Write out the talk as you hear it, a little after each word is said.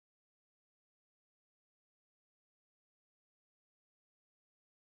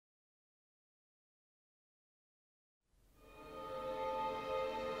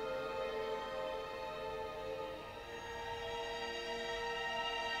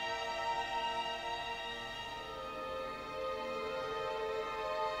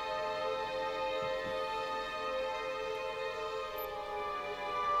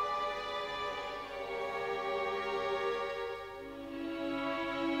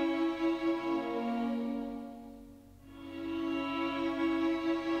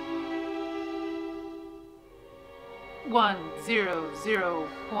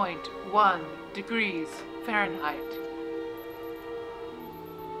100.1 degrees Fahrenheit.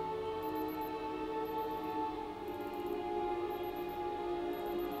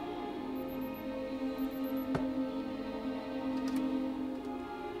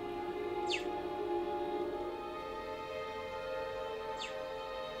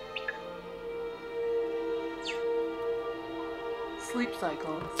 Sleep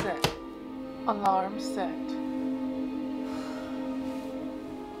cycle set. Alarm set.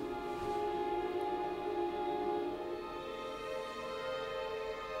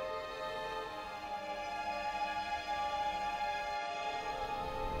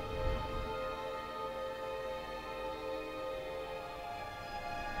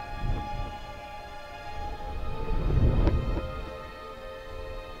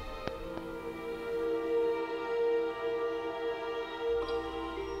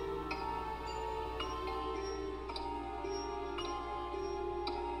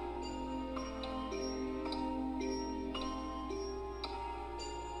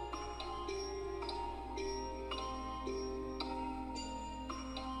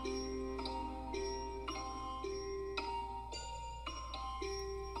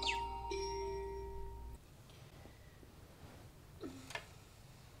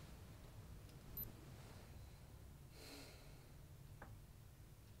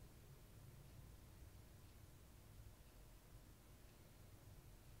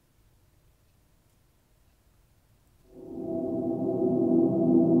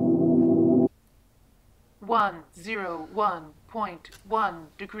 One 101.1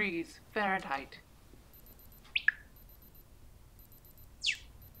 degrees Fahrenheit.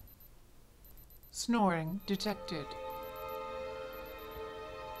 Snoring detected.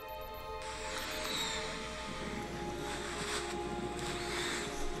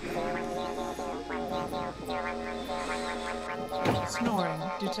 Snoring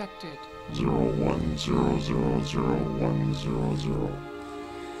detected. 01000100.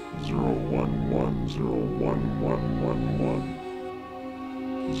 011011111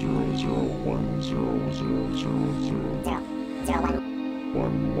 0010000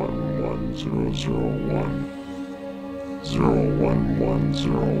 111001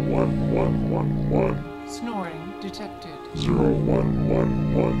 0110111 Snoring detected.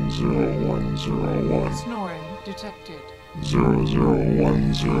 0111001 Snoring detected.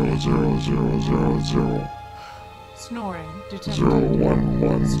 0010000 Snoring detected.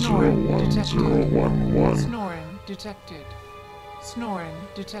 0110111 Snoring detected. Snoring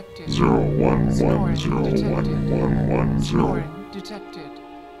detected. 0110111 Snoring detected.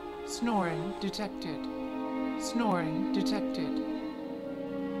 Snoring detected. Snoring detected.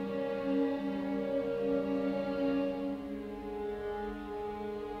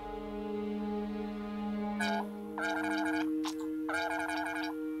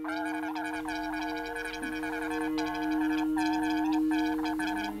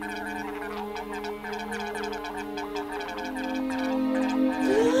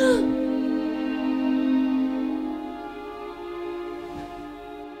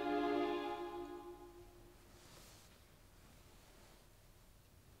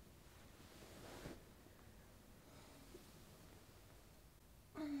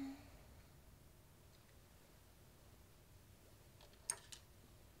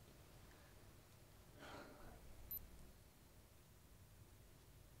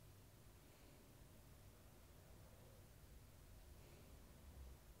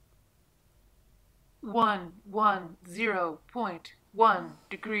 One 110.1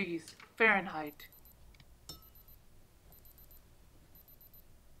 degrees Fahrenheit.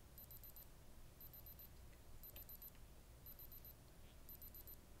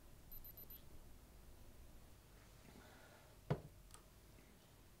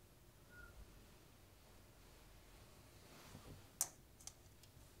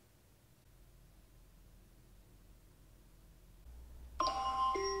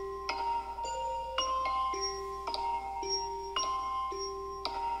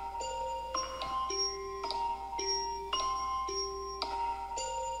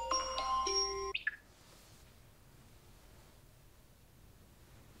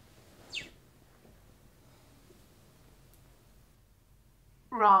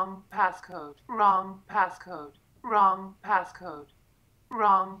 Wrong passcode. Wrong passcode. Wrong passcode.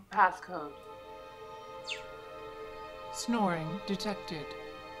 Wrong passcode. Snoring detected.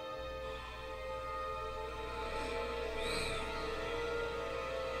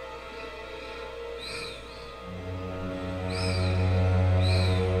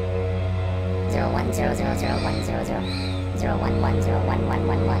 Zero one zero zero zero one zero zero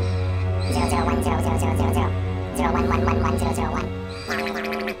 0110111 0010000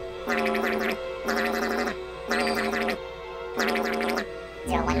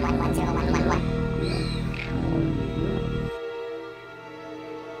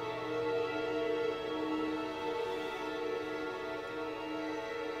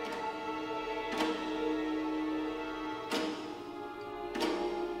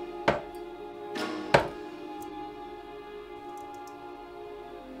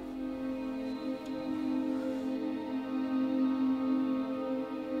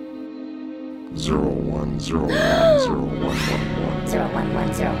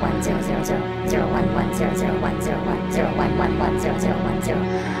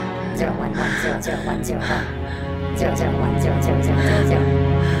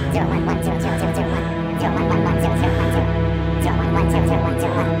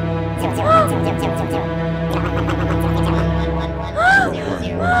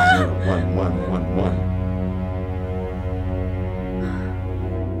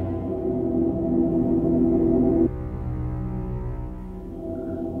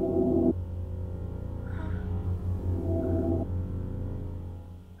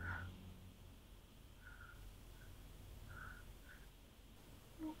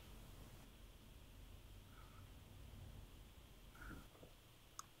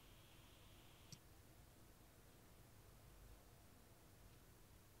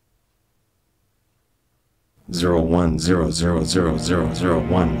 Zero one zero one zero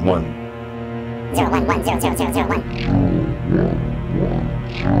one one one.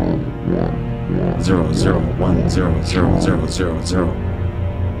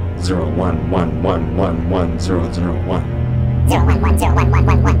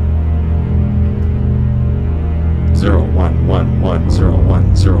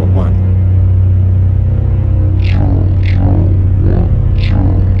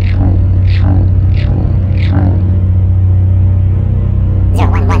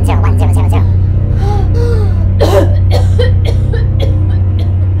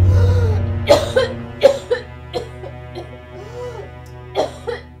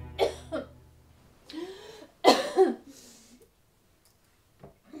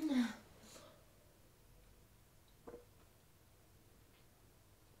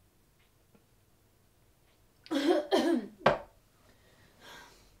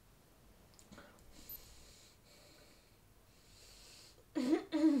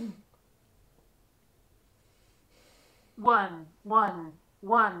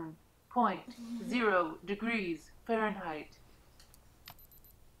 111.0 degrees Fahrenheit.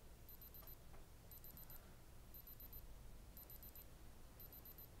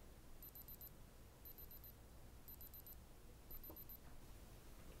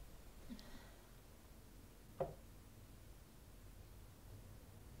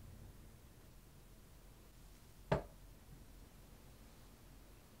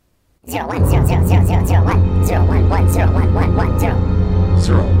 Zero one zero zero zero zero zero one zero one one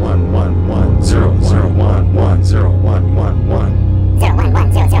zero one one one zero 01110110111 zero one one zero zero one zero one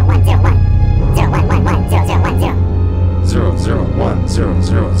zero one one one zero zero one zero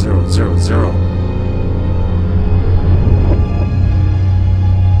 0010000.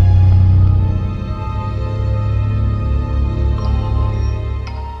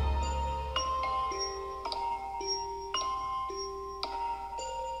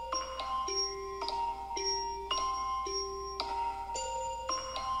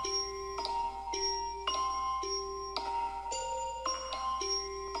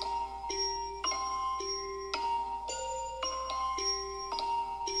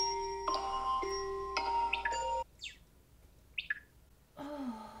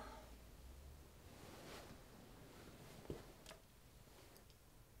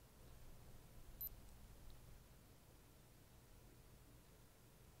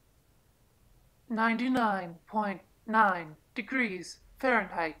 99.9 degrees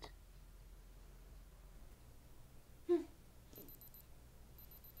Fahrenheit.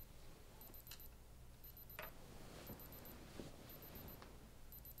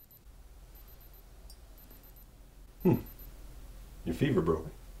 Your fever broke.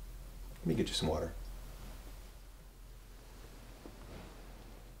 Let me get you some water.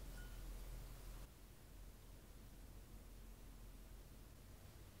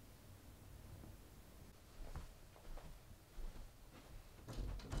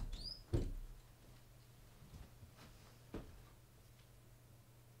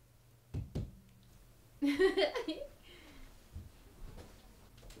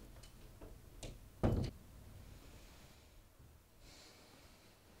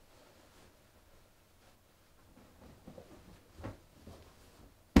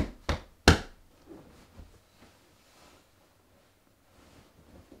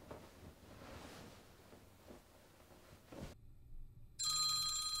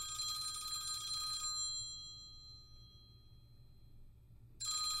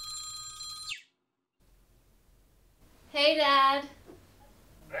 Hey, Dad.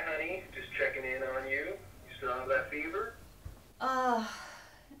 Hi, honey. Just checking in on you. You still have that fever?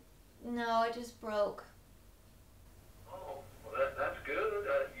 No, it just broke. Oh, well, that's good.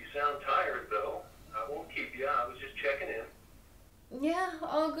 You sound tired, though. I won't keep you. I was just checking in. Yeah,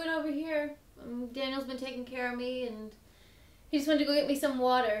 all good over here. Daniel's been taking care of me, and he just wanted to go get me some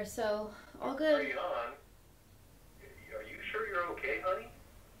water, so all good. Ariane, are you sure you're okay, honey?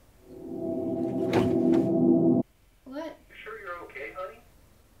 What? You sure you're okay, honey?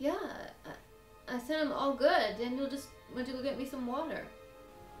 Yeah, I said I'm all good. Daniel just went to go get me some water.